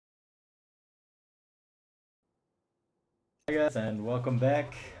Hey guys, and welcome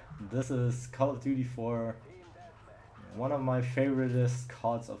back. This is Call of Duty 4, one of my favoriteest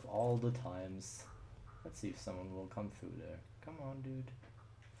CODs of all the times. Let's see if someone will come through there. Come on, dude.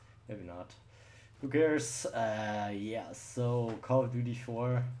 Maybe not. Who cares? Yeah, so Call of Duty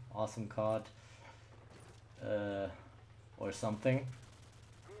 4, awesome COD. Or something.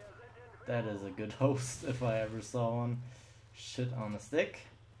 That is a good host if I ever saw one. Shit on a stick.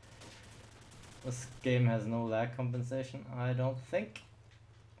 This game has no lag compensation, I don't think.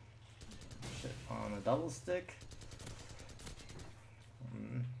 Shit on a double stick.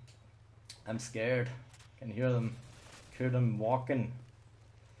 I'm scared. Can hear them. Hear them walking.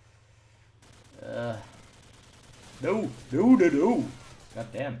 No! No! God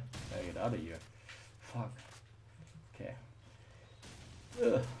damn. Gotta get out of here. Fuck. Okay.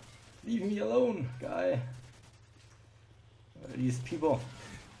 Leave me alone, guy. Where are these people?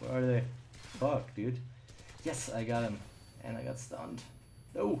 Where are they? Fuck, dude. Yes, I got him. And I got stunned.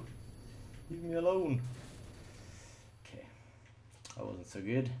 No! Leave me alone. Okay. I wasn't so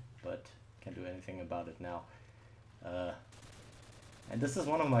good, but can't do anything about it now. And this is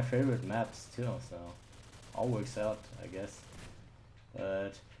one of my favorite maps too, so all works out, I guess.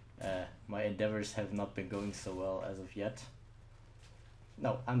 But my endeavors have not been going so well as of yet.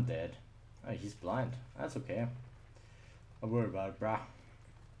 No, I'm dead. Oh, he's blind. That's okay. Don't worry about it, brah.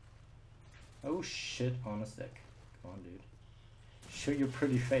 Oh shit on a stick. Come on, dude. Show your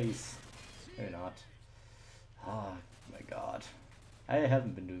pretty face. Maybe not. Oh my god. I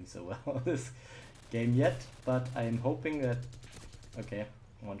haven't been doing so well this game yet, but I'm hoping that... Okay,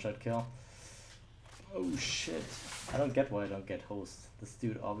 one-shot kill. Oh shit. I don't get why I don't get host. This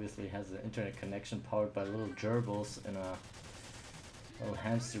dude obviously has an internet connection powered by little gerbils in a little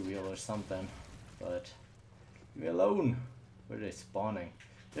hamster wheel or something. But leave me alone. Where are they spawning?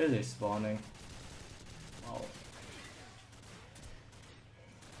 There they're spawning. Wow.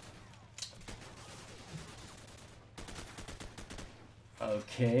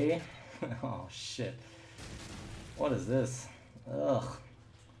 Okay. Oh shit. What is this? Ugh.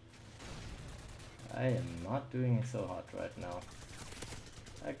 I am not doing so hot right now.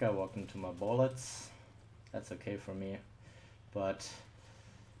 That guy walked into my bullets. That's okay for me. But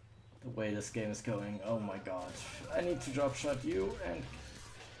the way this game is going, oh my god. I need to drop shot you and...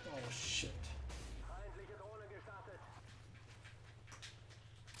 Oh shit.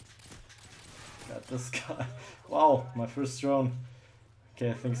 Got this guy. Wow, my first drone.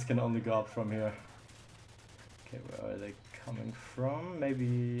 Okay, things can only go up from here. Okay, where are they coming from?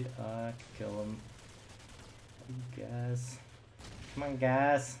 Maybe I can kill them. Gas. Come on,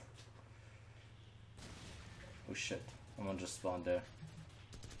 gas. Oh shit, someone just spawned there.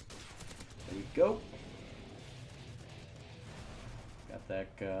 There we go. Got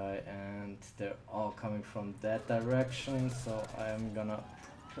that guy, and they're all coming from that direction, so I'm gonna...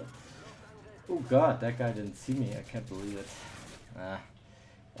 Oh god, that guy didn't see me, I can't believe it.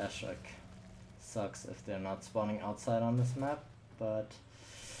 Ashok sucks if they're not spawning outside on this map, but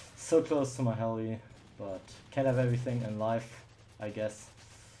so close to my heli, but can't have everything in life, I guess.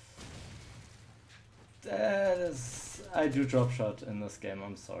 That is... I do drop shot in this game,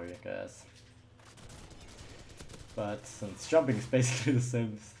 I'm sorry guys. But since jumping is basically the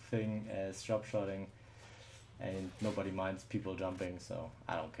same thing as drop shotting, and nobody minds people jumping, so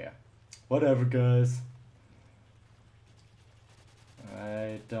I don't care. Whatever guys.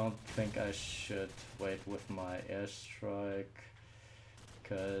 I don't think I should wait with my airstrike,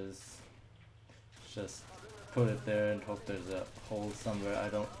 because just put it there and hope there's a hole somewhere. I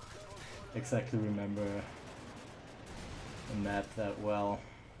don't exactly remember the map that well.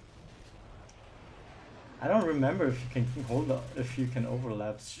 I don't remember if you can if you can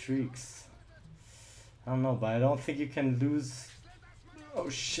overlap streaks. I don't know, but I don't think you can lose... Oh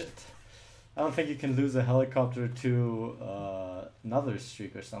shit. I don't think you can lose a helicopter to another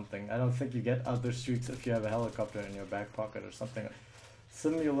streak or something. I don't think you get other streaks if you have a helicopter in your back pocket or something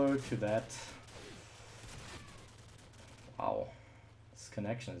similar to that. Wow, this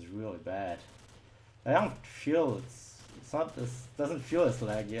connection is really bad. I don't feel doesn't feel as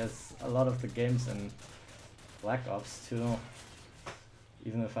laggy as a lot of the games in Black Ops 2.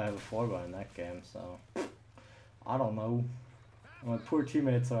 Even if I have a 4x in that game, so I don't know. My poor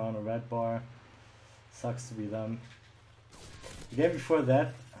teammates are on a red bar. Sucks to be them. The game before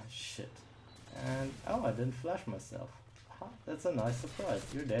that... Oh, shit. And... Oh, I didn't flash myself. Huh, that's a nice surprise.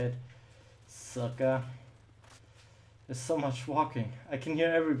 You're dead. Sucker. There's so much walking. I can hear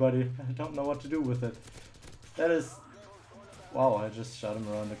everybody. I don't know what to do with it. That is... Wow, I just shot him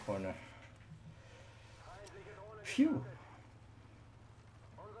around the corner. Phew.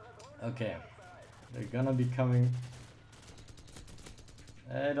 Okay. They're gonna be coming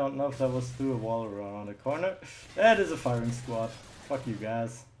I don't know if that was through a wall or around a corner. That is a firing squad. Fuck you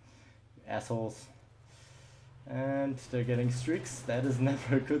guys. Assholes. And they're getting streaks. That is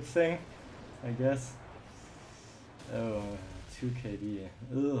never a good thing, I guess. Oh, 2 KD.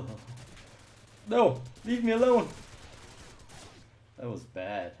 Ugh. No! Leave me alone! That was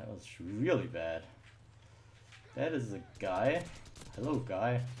bad. That was really bad. That is a guy. Hello,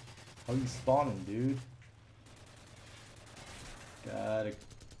 guy. How you spawning, dude?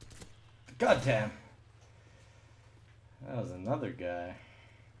 God damn! That was another guy.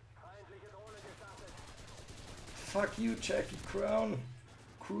 Fuck you, Jackie Crown.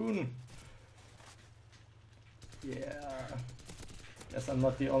 Croon. Yeah. Guess I'm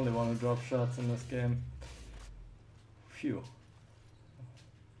not the only one who drops shots in this game. Phew.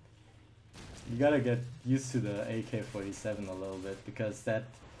 You gotta get used to the AK-47 a little bit, because that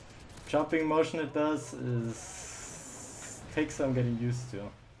jumping motion it does takes some getting used to.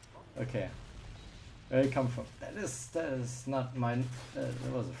 Okay. Where it come from? That is not mine. That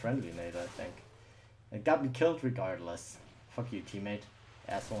was a friendly nade, I think. It got me killed regardless. Fuck you, teammate.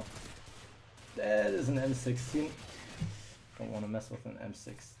 Asshole. That is an M16. Don't want to mess with an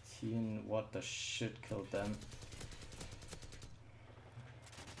M16. What the shit killed them?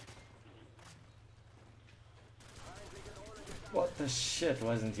 What the shit?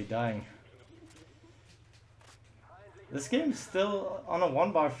 Why isn't he dying? This game still, on a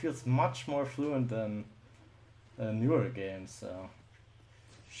 1-bar, feels much more fluent than newer games, so...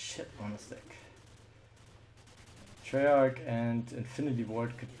 Shit on a stick. Treyarch and Infinity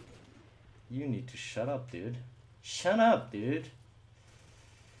Ward could... You need to shut up, dude. Shut up, dude!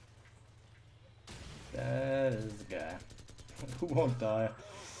 That is a guy. Who won't die?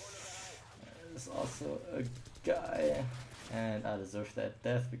 There's also a guy. And I deserve that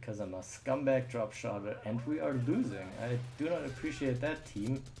death because I'm a scumbag drop shotter and we are losing. I do not appreciate that,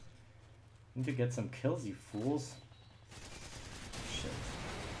 team. Need to get some kills, you fools. Shit.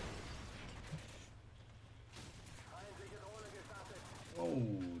 Oh,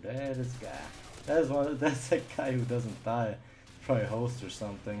 that is guy. That's a guy who doesn't die. Probably a host or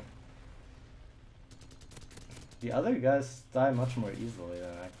something. The other guys die much more easily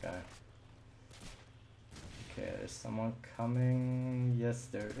than that guy. Okay, there's someone coming. Yes,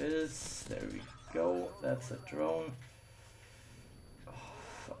 there is. There we go. That's a drone. Oh,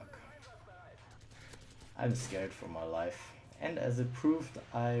 fuck. I'm scared for my life. And as it proved,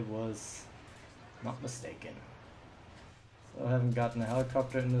 I was not mistaken. So I haven't gotten a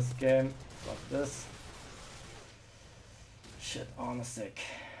helicopter in this game. Fuck this. Shit, on a sec.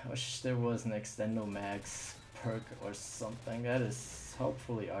 Wish there was an Extendo Max perk or something. That is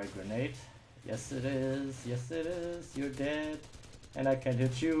hopefully our grenade. Yes it is, yes it is, you're dead. And I can't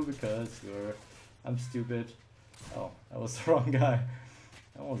hit you because I'm stupid. Oh, that was the wrong guy.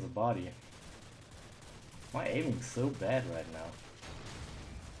 That was a body. My aiming's so bad right now.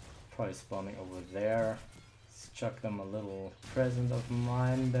 Probably spawning over there. Let's chuck them a little present of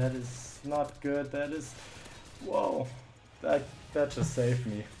mine. That is not good, that is... Whoa, that just saved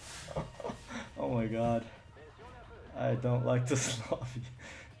me. Oh my god. I don't like this lobby.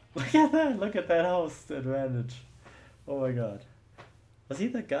 Look at that house advantage. Oh my god. Was he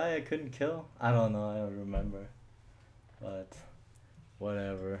the guy I couldn't kill? I don't know, I don't remember. But,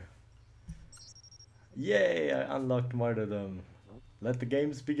 whatever. Yay, I unlocked martyrdom. Let the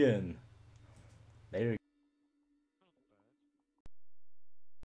games begin. Later.